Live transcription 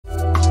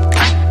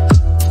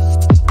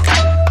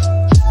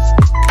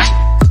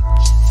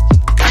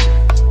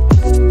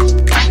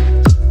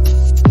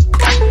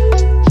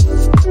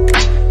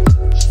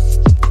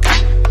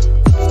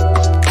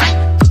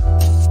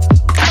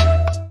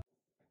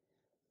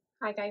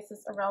Hi guys, this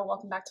is Arel.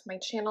 Welcome back to my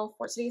channel.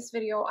 For today's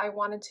video, I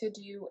wanted to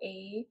do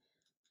a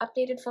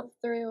updated flip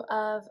through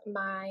of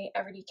my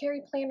everyday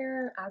carry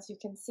planner. As you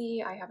can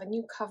see, I have a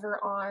new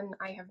cover on.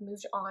 I have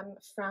moved on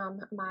from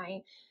my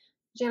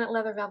Janet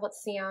Leather Velvet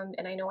Sand,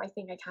 and I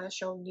think I kind of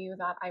showed you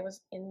that I was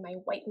in my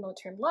white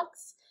Moterm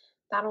Luxe.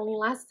 That only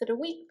lasted a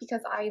week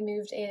because I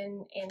moved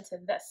into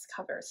this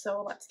cover.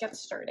 So let's get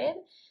started.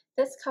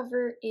 This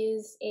cover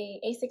is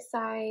a A6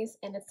 size,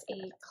 and it's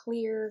a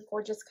clear,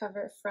 gorgeous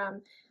cover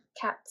from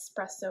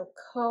Catspresso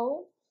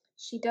Co.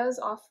 She does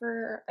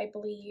offer, I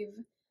believe,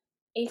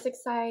 A6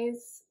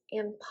 size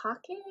and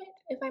pocket,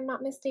 if I'm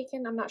not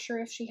mistaken. I'm not sure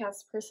if she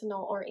has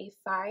personal or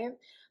A5,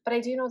 but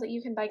I do know that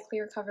you can buy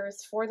clear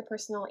covers for the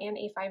personal and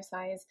A5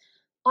 size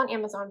on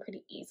Amazon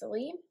pretty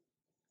easily.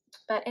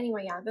 But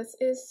anyway, yeah, this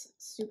is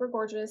super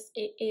gorgeous.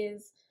 It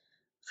is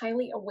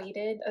highly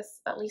awaited,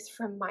 at least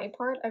from my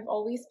part. I've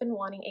always been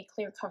wanting a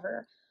clear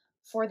cover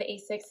for the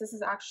A6. This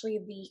is actually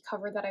the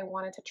cover that I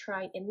wanted to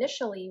try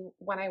initially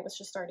when I was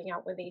just starting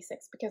out with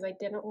A6, because I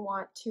didn't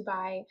want to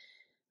buy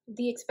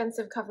the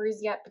expensive covers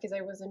yet because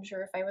I wasn't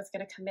sure if I was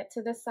going to commit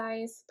to this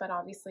size, but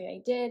obviously I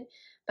did.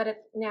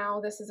 But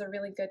now this is a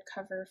really good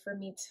cover for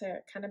me to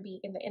kind of be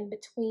in the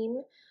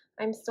in-between.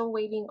 I'm still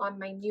waiting on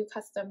my new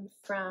custom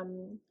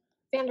from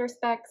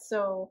Vanderspec,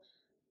 so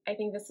I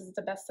think this is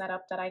the best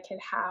setup that I could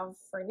have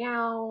for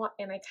now,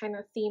 and I kind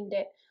of themed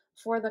it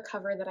for the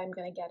cover that I'm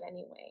going to get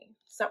anyway.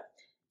 So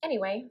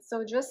anyway,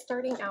 so just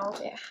starting out,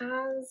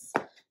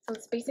 so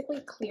it's basically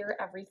clear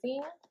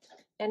everything,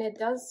 and it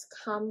does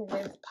come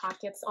with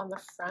pockets on the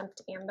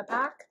front and the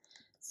back.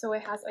 So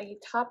it has a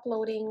top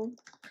loading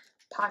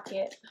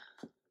pocket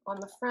on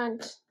the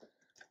front,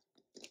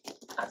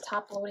 a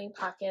top loading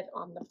pocket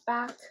on the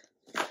back,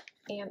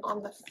 and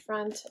on the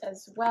front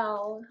as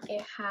well,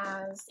 it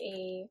has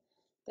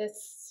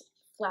this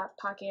flap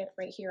pocket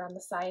right here on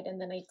the side,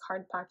 and then a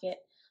card pocket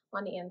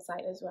on the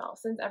inside as well.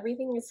 Since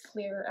everything is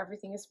clear,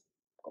 everything is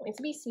going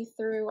to be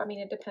see-through. I mean,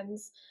 it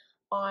depends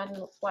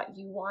on what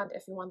you want.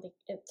 If you want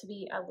it to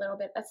be a little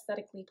bit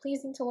aesthetically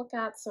pleasing to look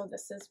at, so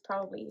this is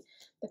probably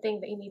the thing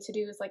that you need to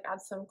do, is like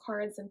add some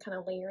cards and kind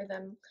of layer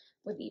them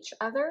with each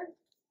other.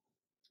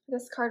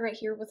 This card right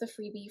here was a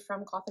freebie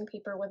from Cloth and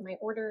Paper with my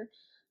order.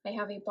 I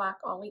have a black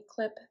ollie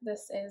clip.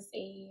 This is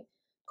a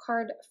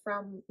card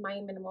from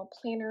My Minimal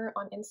Planner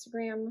on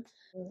Instagram,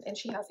 and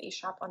she has a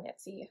shop on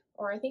Etsy,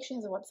 or I think she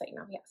has a website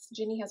now. Yes,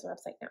 Ginny has a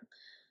website now.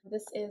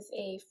 This is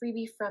a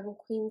freebie from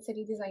Queen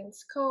City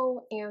Designs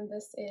Co., and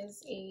this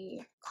is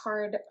a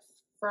card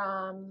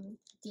from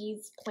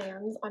Dee's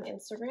Plans on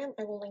Instagram.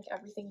 I will link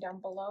everything down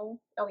below.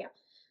 Oh yeah,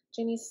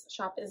 Ginny's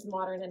shop is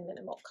Modern and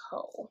Minimal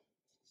Co.,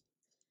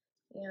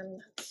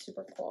 and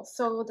super cool.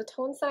 So the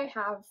tones that I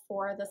have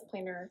for this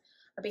planner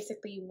are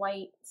basically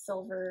white,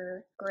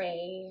 silver,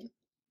 gray,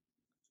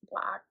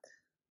 black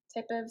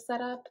type of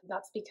setup.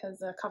 That's because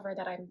the cover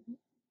that I'm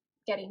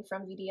getting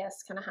from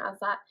VDS kind of has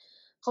that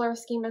color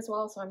scheme as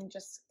well, so I'm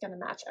just gonna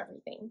match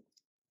everything.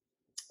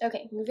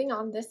 Okay, moving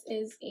on. This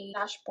is a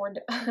dashboard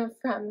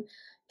from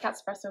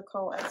Catspresso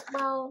Co as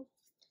well.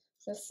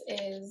 This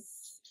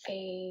is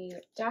a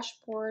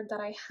dashboard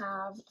that I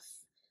have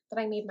that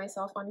I made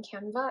myself on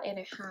Canva, and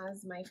it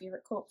has my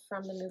favorite quote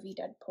from the movie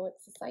Dead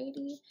Poets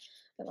Society.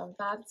 I love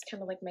that. It's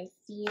kind of like my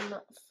theme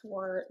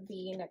for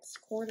the next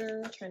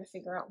quarter, trying to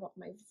figure out what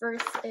my verse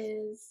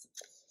is.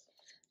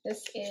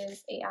 This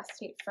is a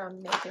acetate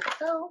from Trendy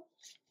Co.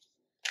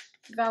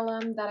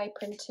 Vellum that I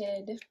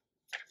printed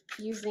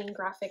using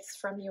graphics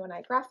from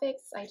UNI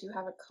Graphics. I do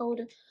have a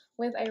code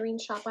with Irene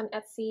Shop on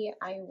Etsy.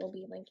 I will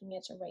be linking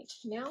it right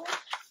now.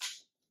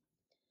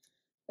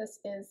 This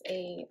is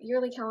a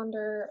yearly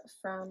calendar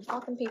from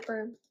Cloth and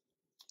Paper.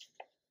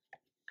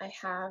 I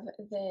have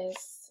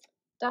this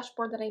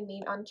dashboard that I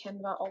made on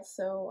Canva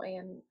also,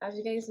 and as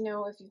you guys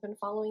know, if you've been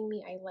following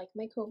me, I like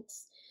my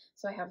quotes.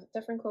 So I have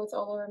different quotes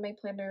all over my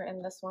planner,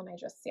 and this one I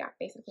just,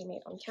 basically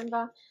made on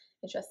Canva.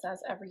 It just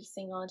says every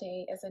single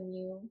day is a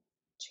new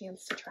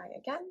chance to try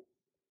again.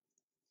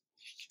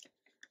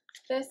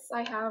 This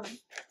I have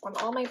on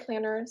all my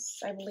planners,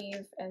 I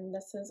believe, and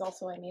this is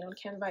also I made on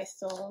Canva. I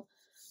still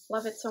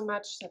love it so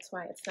much, that's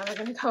why it's never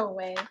going to go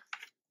away.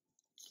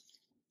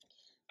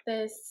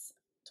 This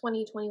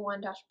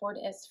 2021 dashboard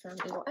is from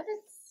Eagle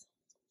Edits.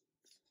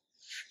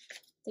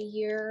 The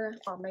year,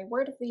 or my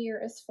word of the year,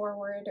 is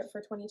forward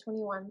for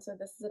 2021, so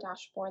this is a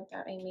dashboard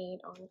that I made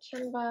on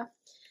Canva,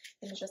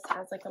 and it just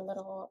has like a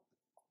little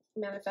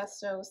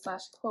manifesto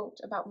 / quote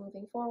about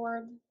moving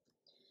forward.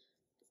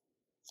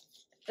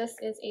 This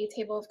is a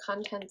table of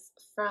contents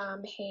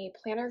from Hey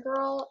Planner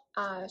Girl.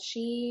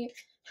 She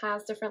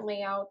has different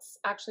layouts.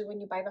 Actually,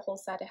 when you buy the whole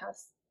set, it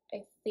has,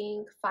 I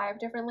think, 5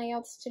 different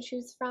layouts to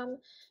choose from.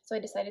 So I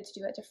decided to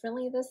do it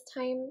differently this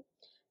time.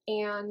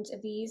 And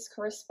these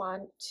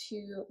correspond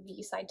to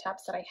the side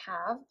tabs that I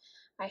have.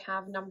 I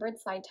have numbered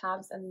side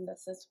tabs, and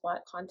this is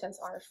what contents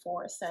are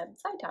for said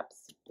side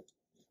tabs.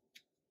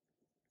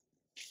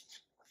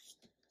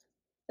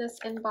 This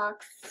inbox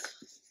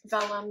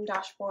vellum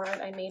dashboard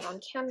I made on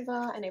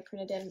Canva, and I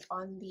printed it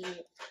on the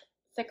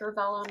thicker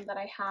vellum that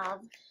I have.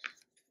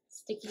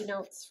 sticky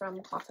notes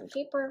from Cloth and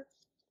Paper.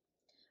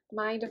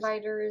 My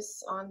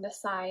dividers on the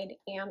side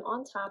and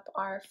on top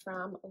are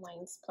from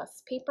Lines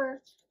Plus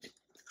Paper.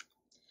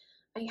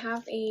 I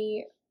have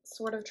a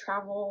sort of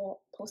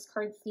travel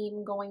postcard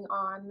theme going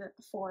on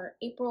for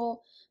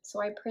April,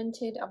 so I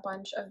printed a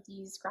bunch of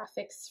these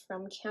graphics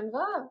from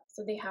Canva.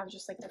 So they have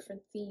just like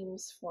different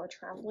themes for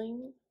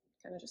traveling.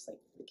 Kind of just like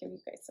give you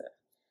guys a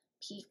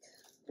peek.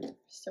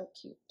 So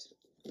cute.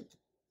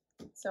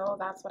 So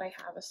that's what I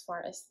have as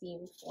far as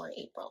theme for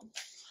April.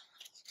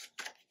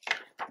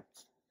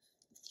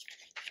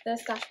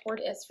 This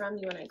dashboard is from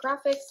UNI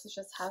Graphics. It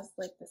just has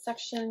like the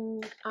section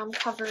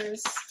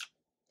covers.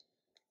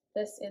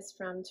 This is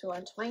from Tulle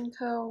and Twine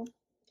Co.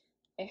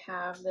 I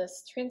have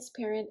this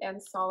transparent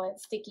and solid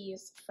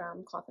stickies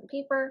from Cloth and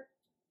Paper.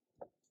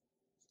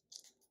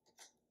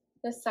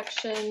 This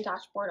section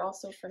dashboard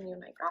also from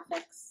UNI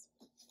Graphics.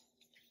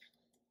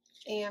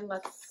 And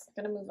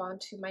gonna move on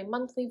to my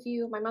monthly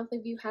view. My monthly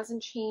view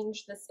hasn't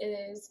changed. This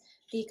is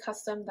the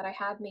custom that I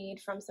had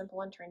made from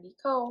Simple and Trendy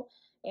Co.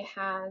 It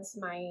has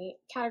my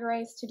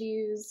categorized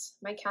to-dos,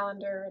 my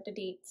calendar, the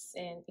dates,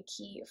 and a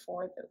key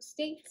for those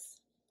dates.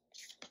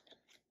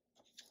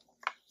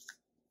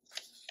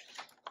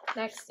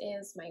 Next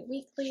is my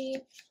weekly.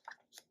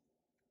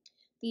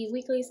 The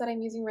weeklies that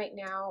I'm using right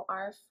now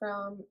are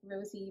from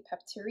Rosie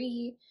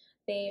Papeterie.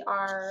 They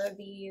are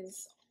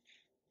these,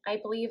 I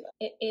believe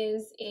it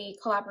is a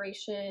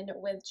collaboration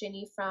with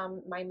Ginny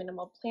from My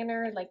Minimal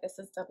Planner. Like, this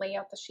is the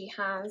layout that she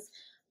has,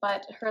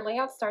 but her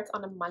layout starts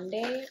on a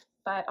Monday.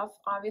 But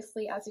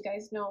obviously, as you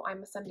guys know,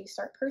 I'm a Sunday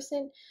start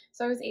person,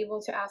 so I was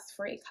able to ask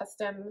for a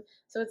custom.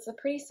 So it's a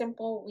pretty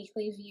simple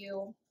weekly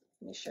view.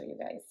 Let me show you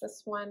guys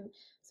this one.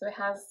 So it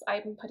has,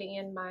 I've been putting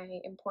in my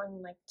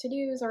important like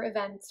to-dos or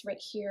events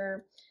right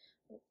here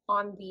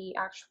on the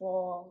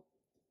actual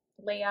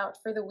layout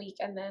for the week,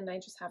 and then I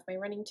just have my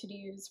running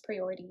to-dos,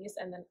 priorities,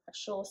 and then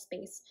actual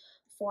space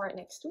for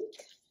next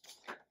week.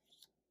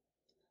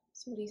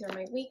 So these are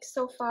my weeks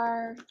so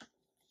far.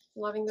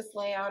 Loving this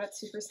layout, it's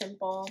super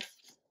simple.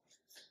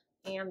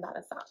 And that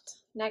is that.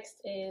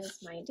 Next is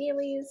my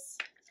dailies,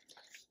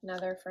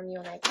 another from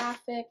UNI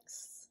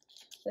Graphics.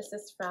 This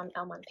is from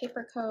Elmon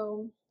Paper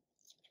Co.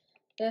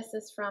 This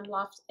is from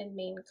Loft and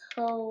Main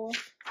Co.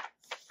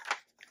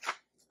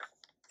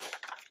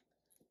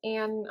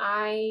 And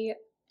I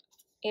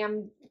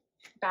am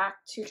back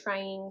to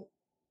trying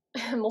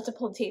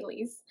multiple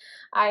dailies.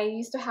 I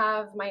used to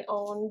have my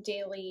own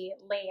daily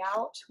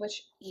layout,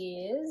 which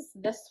is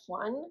this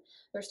one.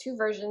 There's two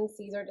versions.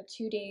 These are the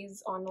 2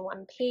 days on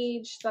one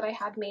page that I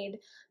had made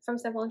from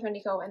Simple and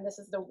Trendy Co, and this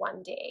is the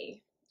 1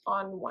 day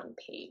on one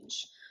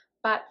page.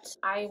 But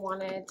I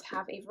wanted to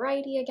have a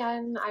variety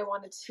again. I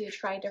wanted to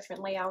try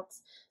different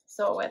layouts,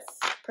 so it's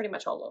pretty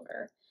much all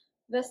over.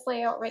 This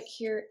layout right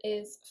here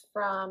is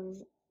from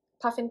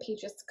Puff and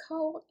Pages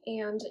Co,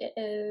 and it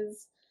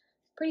is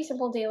pretty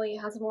simple daily.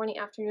 It has a morning,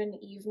 afternoon,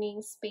 and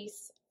evening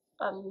space,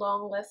 a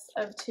long list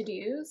of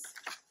to-dos.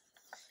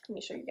 Let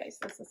me show you guys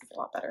this. This is a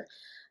lot better.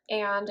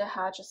 And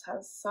it just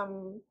has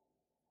some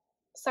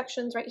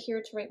sections right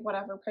here to write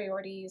whatever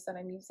priorities, and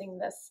I'm using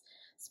this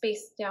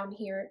space down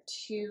here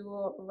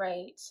to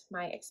write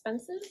my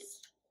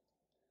expenses.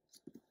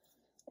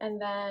 And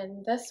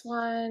then this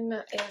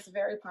one is a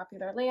very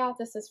popular layout.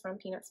 This is from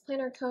Peanuts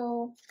Planner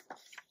Co.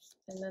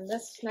 And then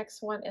this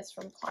next one is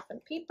from Cloth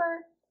and Paper.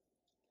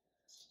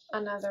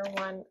 Another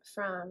one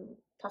from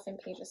Puff and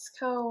Pages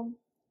Co.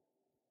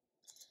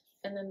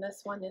 And then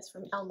this one is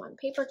from Elmon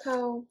Paper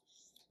Co.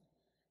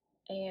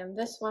 And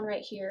this one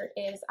right here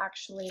is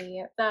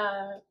actually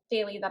the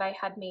daily that I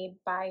had made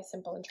by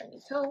Simple and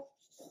Trendy Co.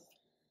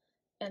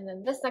 And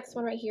then this next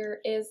one right here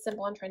is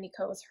Simple and Trendy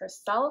Co's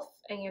herself,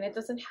 and it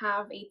doesn't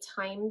have a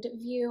timed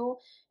view.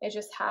 It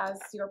just has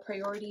your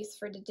priorities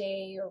for the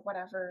day or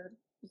whatever.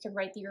 You can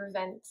write your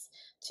events,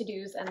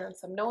 to-dos, and then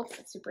some notes.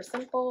 It's super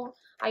simple.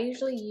 I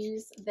usually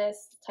use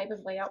this type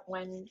of layout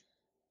when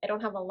I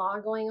don't have a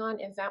lot going on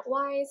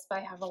event-wise, but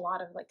I have a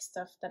lot of like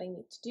stuff that I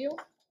need to do.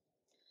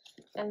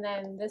 And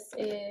then this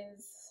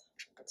is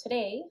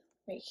today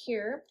right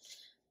here.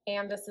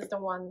 And this is the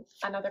one,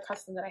 another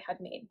custom that I had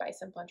made by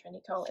Simple and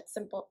Trendy Co. It's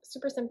simple,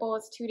 super simple.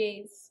 It's 2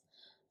 days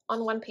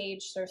on one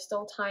page. There's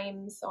still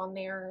times on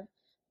there,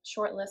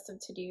 short list of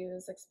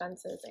to-dos,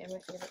 expenses, and my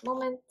favorite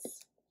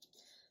moments.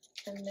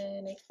 And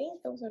then I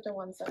think those are the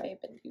ones that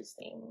I've been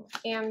using.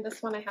 And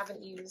this one I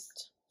haven't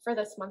used for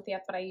this month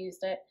yet, but I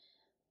used it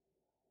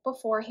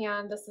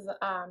beforehand. This is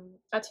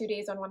a 2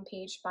 days on one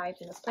page by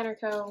Peanuts Planner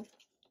Co.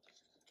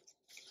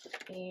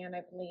 And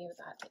I believe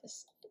that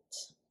is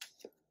it.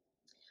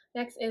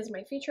 Next is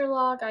my feature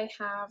log. I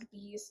have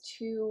these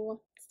two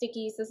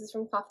stickies. This is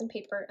from Cloth and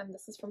Paper, and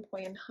this is from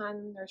Poi and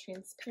Hun. They're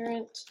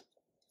transparent.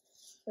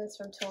 This is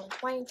from Tulle and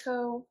Twine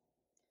Co.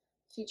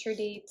 Feature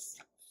dates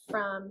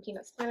from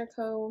Peanuts Planner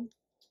Co.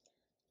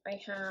 I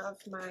have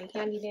my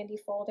handy dandy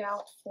fold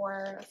out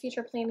for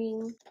future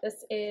planning.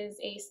 This is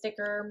a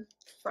sticker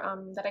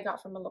that I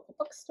got from a local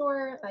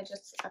bookstore. I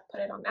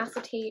put it on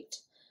acetate.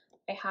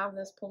 I have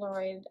this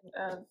Polaroid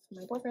of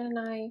my boyfriend and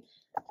I,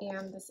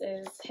 and this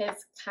is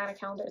his kind of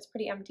calendar. It's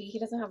pretty empty. He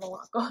doesn't have a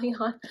lot going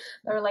on.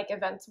 They're like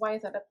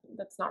events-wise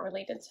that's not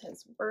related to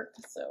his work,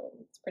 so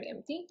it's pretty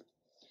empty.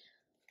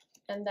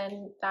 And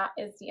then that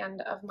is the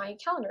end of my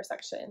calendar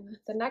section.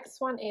 The next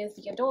one is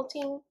the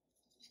adulting,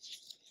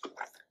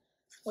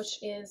 which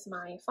is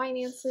my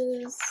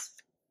finances.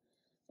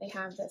 I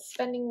have the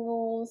spending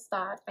rules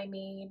that I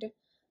made.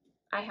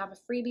 I have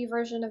a freebie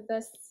version of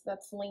this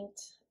that's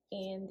linked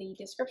in the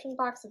description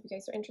box if you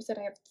guys are interested.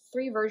 I have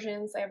 3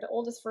 versions. I have the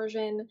oldest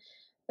version,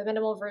 the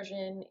minimal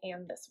version,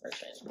 and this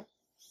version.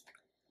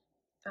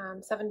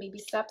 7 baby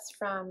steps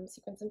from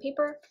Sequence and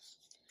Paper.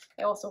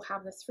 I also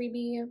have this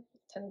freebie,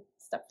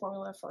 10-step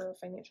formula for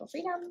financial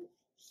freedom.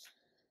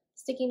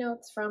 Sticky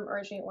notes from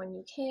Urgent One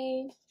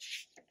UK.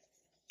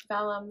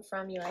 Vellum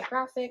from UI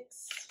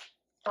Graphics,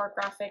 or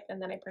Graphic,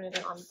 and then I printed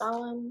it on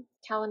vellum.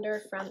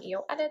 Calendar from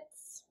EO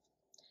Edits.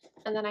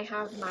 And then I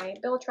have my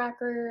bill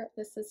tracker.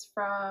 This is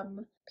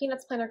from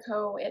Peanuts Planner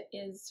Co. It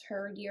is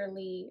her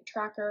yearly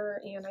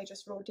tracker, and I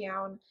just wrote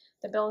down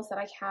the bills that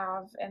I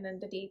have and then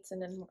the dates,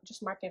 and then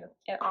just marking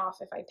it off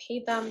if I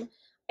paid them.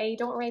 I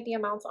don't write the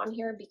amounts on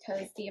here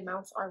because the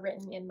amounts are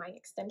written in my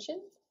extension.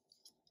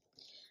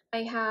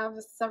 I have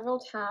several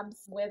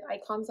tabs with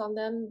icons on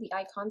them. The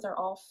icons are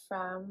all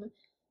from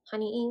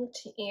Honey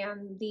Inked,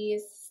 and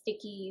these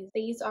stickies,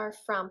 these are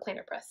from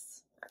Planner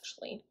Press,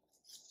 actually.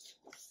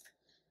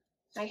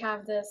 I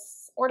have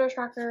this order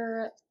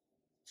tracker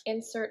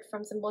insert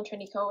from Simple and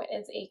Trendy Co. It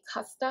is a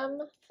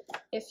custom.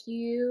 If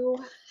you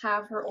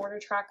have her order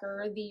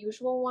tracker, the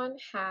usual one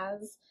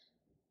has,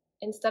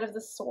 instead of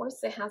the source,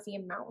 it has the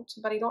amount,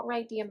 but I don't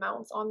write the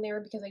amounts on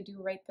there because I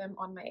do write them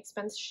on my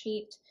expense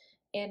sheet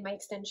and my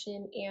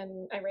extension,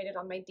 and I write it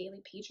on my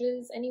daily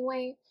pages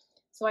anyway.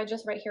 So I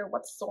just write here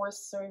what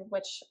source or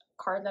which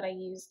card that I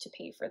use to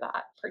pay for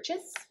that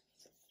purchase.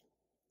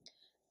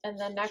 And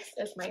then next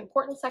is my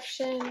important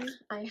section.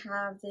 I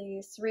have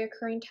these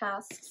reoccurring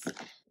tasks,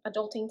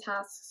 adulting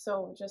tasks,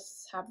 so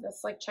just have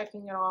this like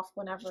checking it off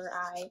whenever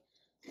I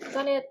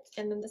done it.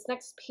 And then this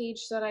next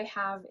page that I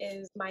have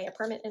is my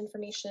apartment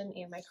information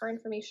and my car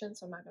information,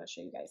 so I'm not going to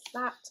show you guys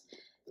that.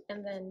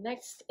 And then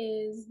next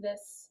is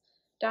this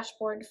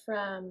dashboard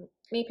from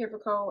May Paper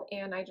Co,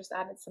 and I just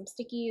added some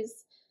stickies.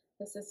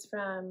 This is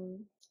from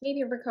May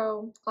Paper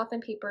Co, Cloth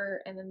and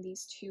Paper, and then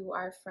these 2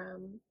 are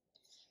from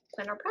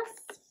Planner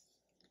Press.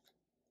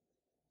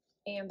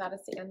 And that is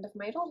the end of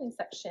my adulting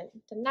section.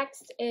 The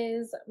next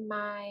is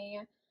my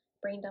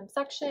brain dump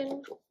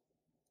section.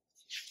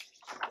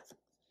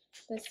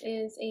 This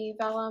is a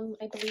vellum,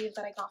 I believe,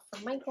 that I got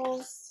from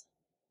Michaels.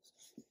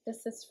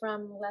 This is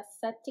from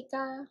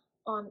L'Estetica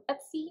on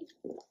Etsy.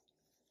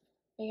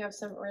 I have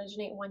some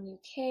Originate One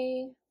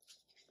UK.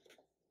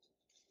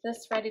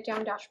 This write it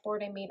down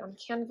dashboard I made on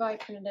Canva. I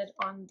printed it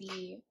on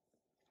the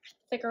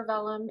thicker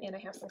vellum, and I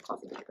have some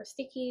cloth and paper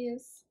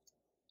stickies.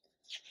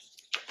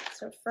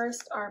 So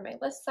first are my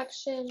list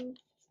section.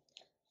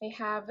 I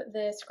have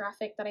this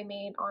graphic that I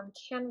made on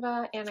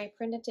Canva, and I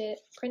printed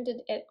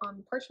it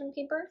on parchment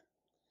paper.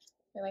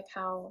 I like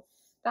how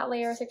that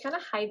layers, it kind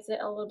of hides it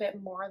a little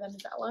bit more than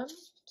vellum.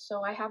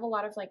 So I have a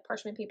lot of like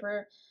parchment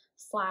paper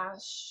 /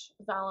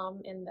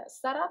 vellum in this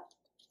setup.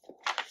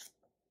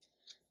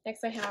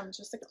 Next I have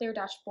just a clear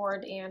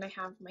dashboard, and I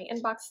have my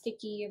inbox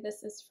sticky.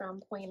 This is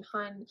from Point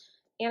Hun,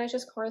 and it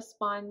just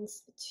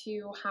corresponds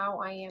to how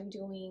I am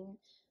doing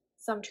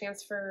some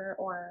transfer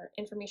or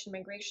information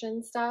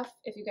migration stuff.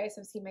 If you guys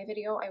have seen my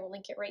video, I will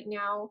link it right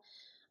now.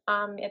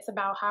 It's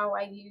about how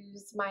I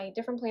use my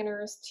different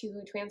planners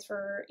to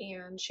transfer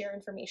and share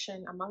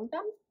information among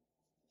them.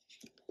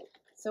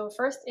 So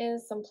first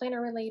is some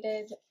planner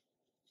related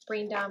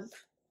brain dump.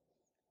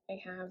 I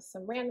have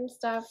some random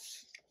stuff,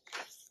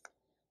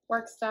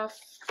 work stuff,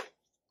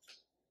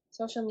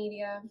 social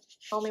media,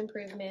 home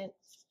improvement,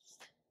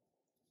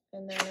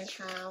 and then I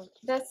have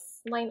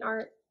this line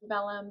art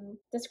vellum.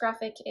 This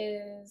graphic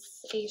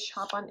is a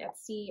shop on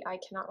Etsy. I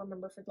cannot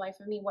remember for the life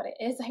of me what it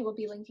is. I will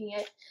be linking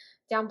it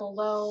down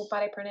below,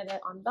 but I printed it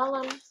on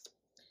vellum.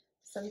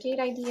 Some date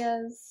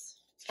ideas,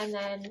 and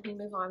then we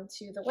move on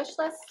to the wish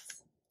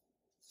lists.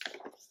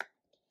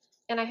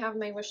 And I have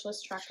my wish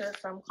list tracker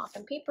from Cloth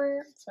and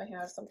Paper. So I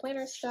have some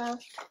planner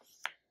stuff,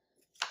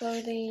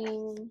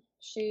 clothing,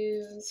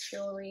 shoes,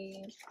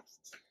 jewelry,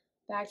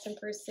 bags and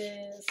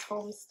purses,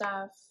 home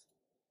stuff,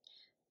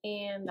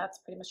 and that's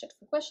pretty much it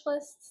for wish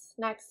lists.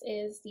 Next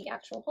is the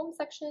actual home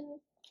section.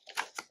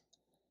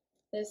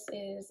 This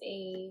is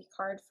a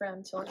card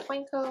from Tulle and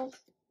Twine Co.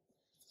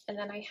 And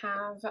then I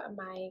have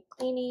my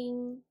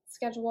cleaning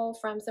schedule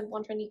from Simple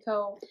and Trendy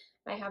Co.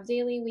 I have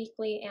daily,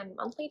 weekly, and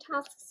monthly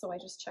tasks, so I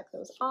just check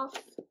those off.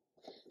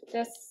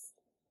 This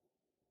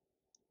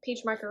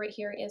page marker right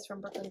here is from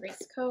Brooklyn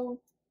Grace Co.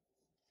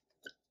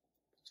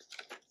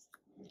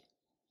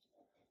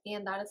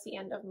 And that is the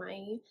end of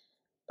my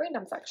brain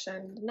dump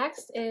section.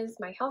 Next is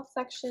my health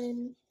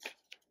section.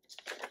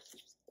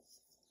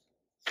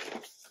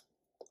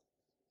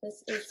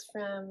 This is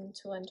from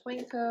Tulle and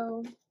Twine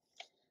Co.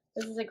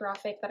 This is a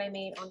graphic that I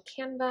made on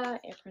Canva.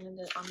 I printed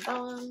it on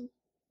vellum.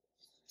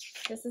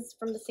 This is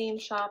from the same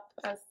shop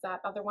as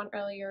that other one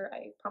earlier.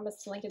 I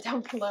promised to link it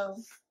down below.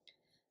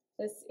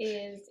 This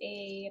is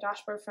a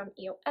dashboard from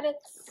EO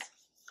Edits.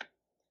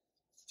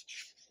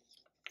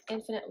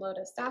 Infinite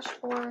Lotus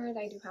dashboard.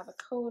 I do have a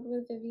code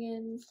with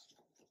Vivian.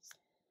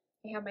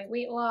 I have my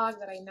weight log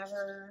that I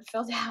never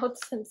filled out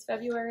since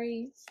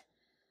February.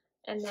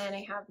 And then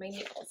I have my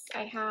meals.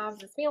 I have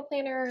this meal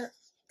planner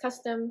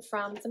custom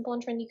from Simple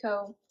and Trendy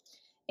Co.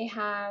 It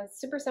has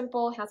super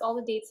simple, has all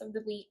the days of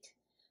the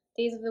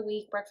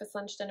week, breakfast,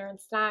 lunch, dinner, and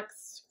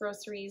snacks,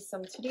 groceries,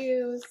 some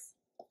to-dos.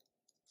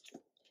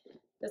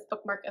 This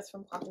bookmark is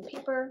from Cloth and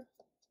Paper.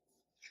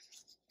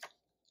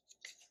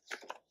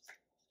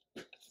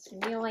 Some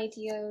meal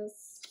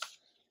ideas.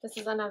 This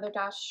is another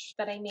dash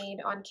that I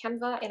made on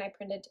Canva and I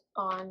printed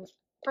on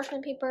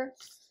parchment paper.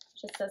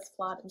 It just says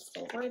flawed and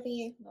still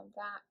worthy. Love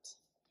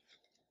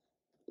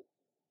that.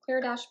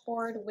 Clear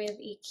dashboard with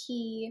a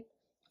key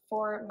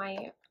for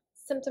my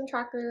symptom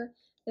tracker.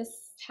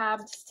 This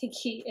tabbed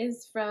sticky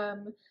is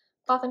from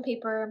Cloth and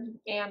Paper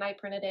and I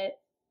printed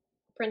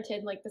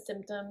like the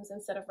symptoms.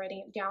 Instead of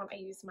writing it down, I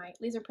use my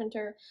laser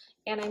printer,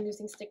 and I'm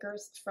using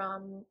stickers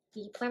from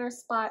the Planner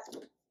Spot.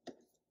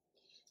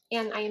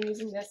 And I am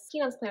using this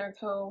Tulle Planner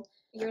Co.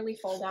 yearly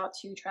fold out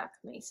to track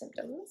my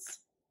symptoms.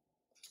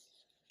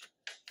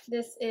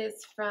 This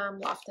is from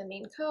Loft and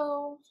Main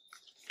Co.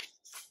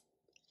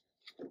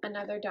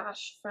 Another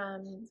dash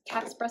from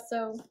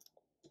Catspresso.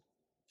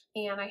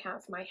 And I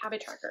have my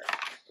habit tracker.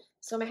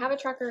 So my habit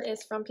tracker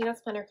is from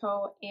Peanuts Planner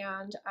Co.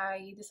 and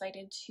I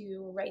decided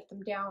to write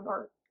them down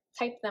or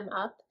type them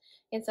up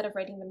instead of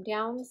writing them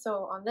down.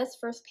 So on this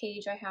first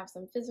page, I have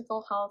some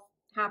physical health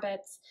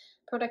habits,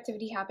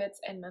 productivity habits,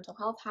 and mental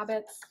health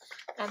habits.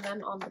 And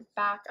then on the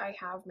back, I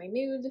have my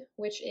mood,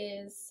 which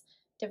is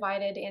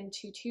divided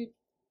into 2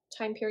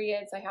 time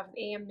periods. I have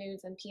AM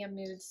moods and PM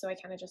moods, so I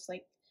kind of just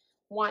like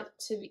want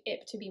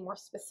it to be more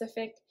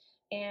specific.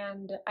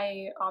 And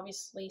I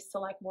obviously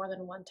select more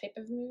than one type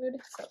of mood,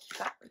 so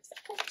that works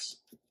out.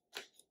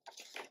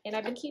 And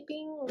I've been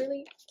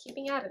really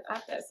keeping at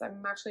this.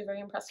 I'm actually very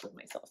impressed with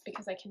myself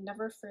because I can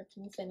never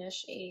freaking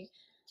finish a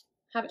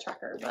habit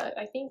tracker, but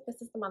I think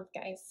this is the month,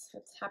 guys.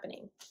 It's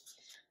happening.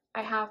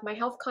 I have my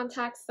health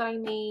contacts that I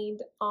made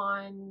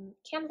on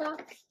Canva,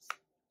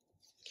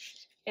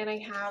 and I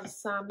have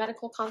some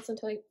medical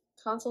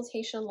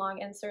consultation log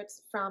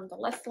inserts from the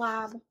List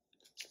Lab.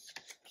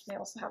 I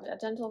also have a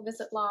dental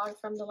visit log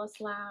from the List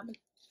Lab,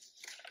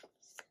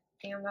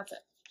 and that's it.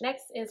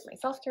 Next is my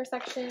self-care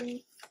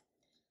section.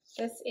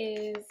 This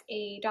is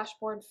a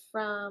dashboard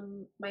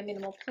from my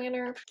minimal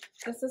planner.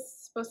 This is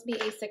supposed to be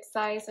A6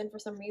 size, and for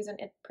some reason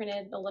it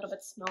printed a little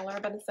bit smaller,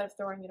 but instead of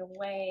throwing it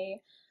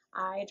away,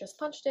 I just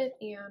punched it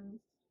and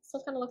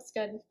still kind of looks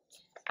good.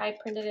 I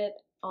printed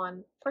it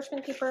on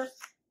parchment paper.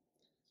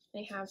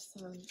 I have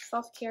some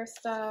self-care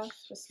stuff,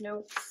 just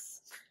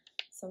notes,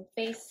 some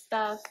face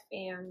stuff,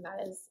 and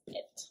that is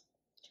it.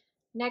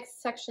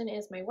 Next section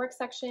is my work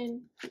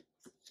section.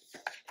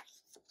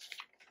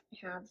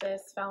 I have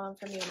this vellum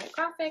from Unit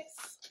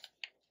Graphics.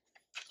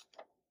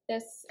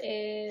 This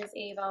is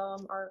a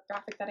vellum art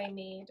graphic that I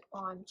made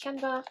on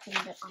Canva,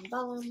 printed it on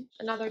vellum.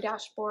 Another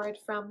dashboard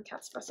from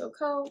Catspresso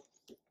Co.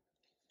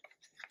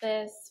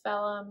 This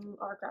vellum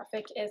art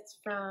graphic is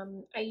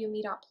from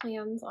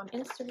ayumi.plans on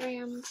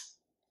Instagram.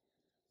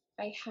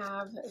 I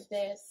have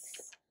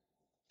this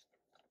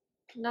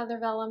another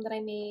vellum that I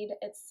made.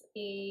 It's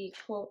a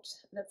quote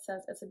that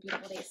says, "It's a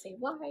beautiful day to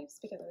save lives,"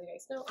 because as you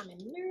guys know, I'm a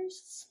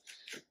nurse.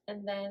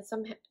 And then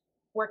some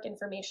work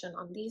information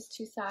on these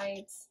 2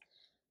 sides.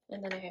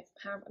 And then I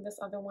have this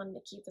other one to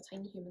keep the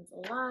tiny humans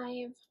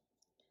alive.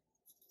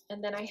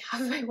 And then I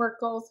have my work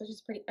goals, which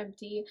is pretty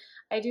empty.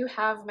 I do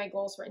have my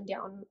goals written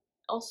down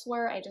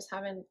elsewhere. I just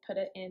haven't put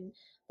it in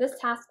this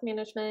task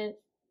management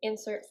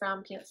insert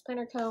from Peanuts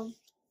Planner Co.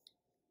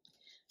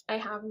 I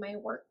have my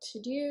work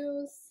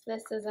to-dos.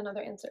 This is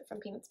another insert from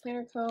Peanuts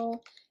Planner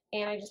Co.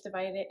 And I just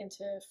divided it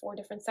into 4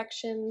 different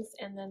sections.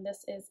 And then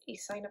this is a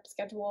sign-up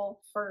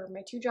schedule for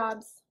my 2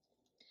 jobs.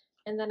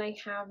 And then I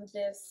have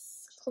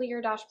this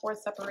clear dashboard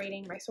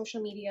separating my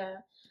social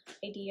media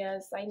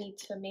ideas. I need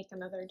to make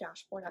another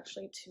dashboard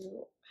actually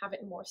to have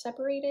it more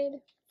separated,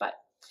 but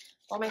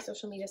all my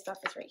social media stuff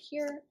is right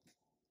here.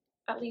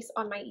 At least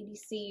on my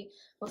EDC,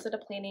 most of the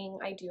planning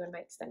I do in my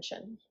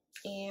extension.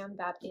 And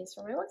that is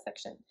for my work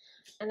section.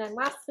 And then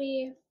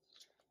lastly,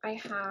 I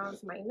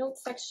have my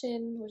notes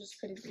section, which is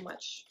pretty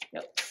much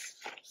notes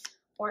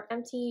or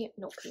empty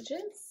note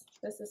pages.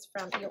 This is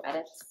from EO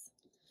Edits.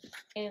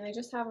 And I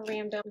just have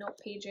random note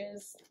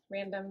pages,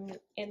 random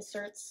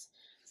inserts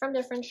from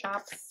different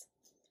shops.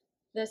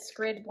 This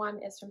grid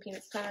one is from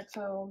Peanuts Planner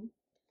Co.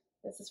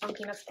 This is from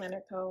Peanuts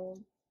Planner Co.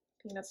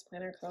 Peanuts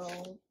Planner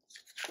Co.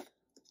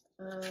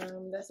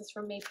 This is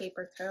from May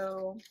Paper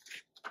Co.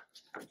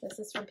 This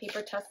is from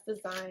Paper Test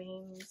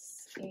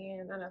Designs,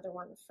 and another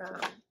one from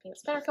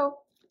Peanuts Planner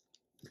Co.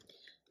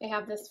 I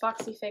have this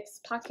Foxy Fix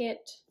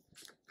pocket,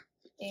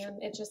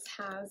 and it just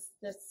has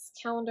this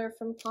calendar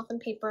from Cloth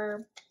and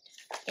Paper.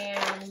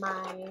 and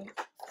my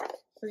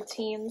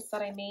routines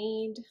that I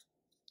made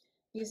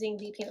using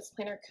the Peanuts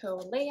Planner Co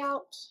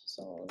layout.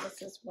 So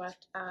this is what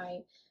I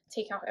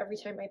take out every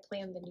time I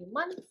plan the new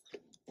month.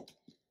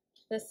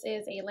 This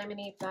is a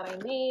laminate that I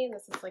made.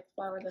 This is like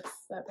flour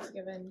that was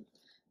given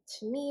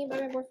to me by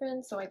my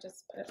boyfriend, so I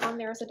just put it on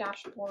there as a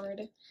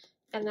dashboard.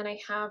 And then I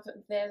have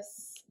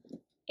this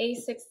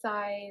A6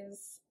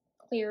 size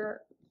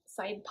clear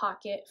side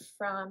pocket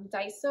from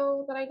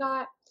Daiso that I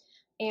got,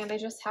 and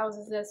it just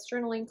houses this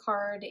journaling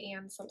card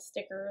and some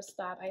stickers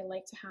that I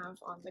like to have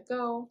on the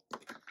go.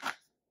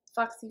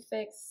 Foxy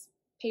Fix,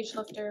 page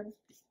lifter,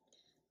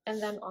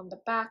 and then on the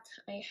back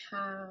I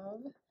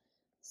have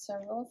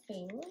several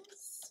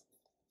things.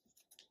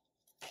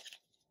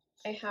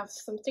 I have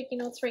some sticky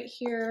notes right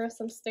here,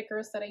 some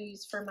stickers that I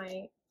use for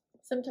my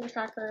symptom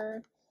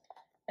tracker,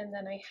 and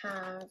then I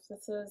have,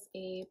 this is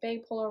a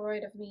big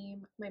Polaroid of me,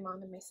 my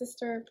mom, and my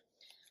sister.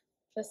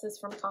 This is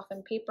from Cloth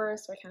and Paper,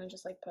 so I kind of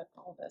just like put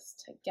all this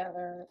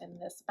together in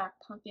this back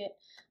pocket.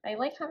 I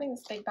like having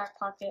this big back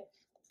pocket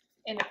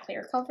in a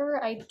clear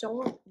cover. I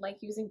don't like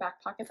using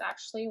back pockets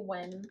actually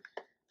when,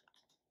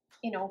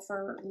 you know,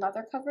 for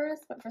leather covers,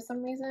 but for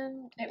some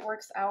reason it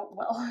works out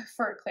well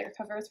for clear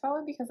covers,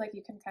 probably because like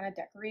you can kind of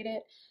decorate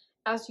it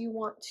as you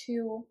want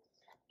to,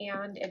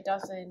 and it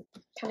doesn't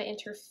kind of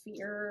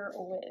interfere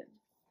with,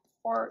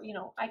 or you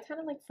know, I kind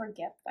of like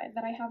forget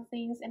that I have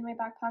things in my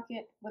back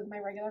pocket with my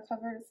regular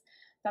covers.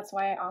 That's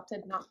why I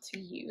opted not to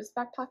use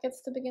back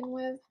pockets to begin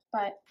with,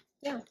 but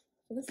yeah,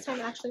 this time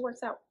it actually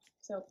works out,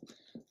 so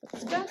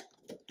that's good.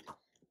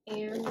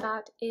 And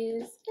that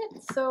is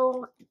it.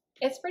 So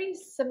it's pretty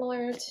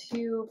similar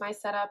to my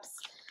setups.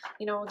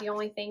 You know, the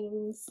only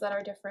things that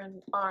are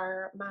different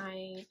are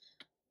my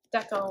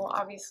deco,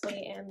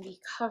 obviously, and the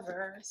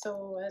cover.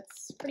 So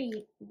it's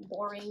pretty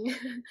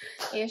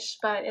boring-ish,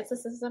 but it's a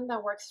system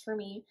that works for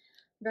me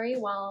very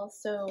well.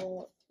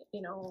 So,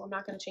 you know, I'm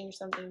not going to change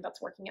something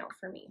that's working out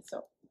for me.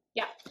 So,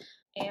 yeah.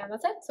 And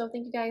that's it. So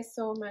thank you guys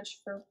so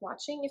much for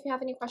watching. If you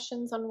have any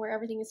questions on where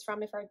everything is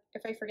from, if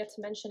I forget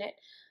to mention it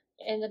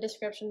in the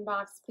description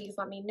box, please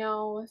let me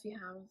know. If you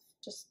have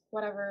just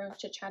whatever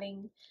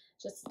chit-chatting,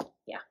 just,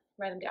 yeah,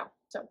 write them down.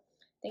 So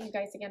thank you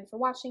guys again for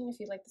watching. If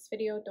you like this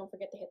video, don't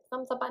forget to hit the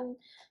thumbs up button.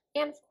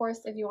 And of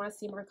course, if you want to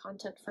see more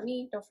content from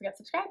me, don't forget to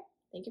subscribe.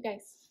 Thank you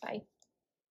guys. Bye.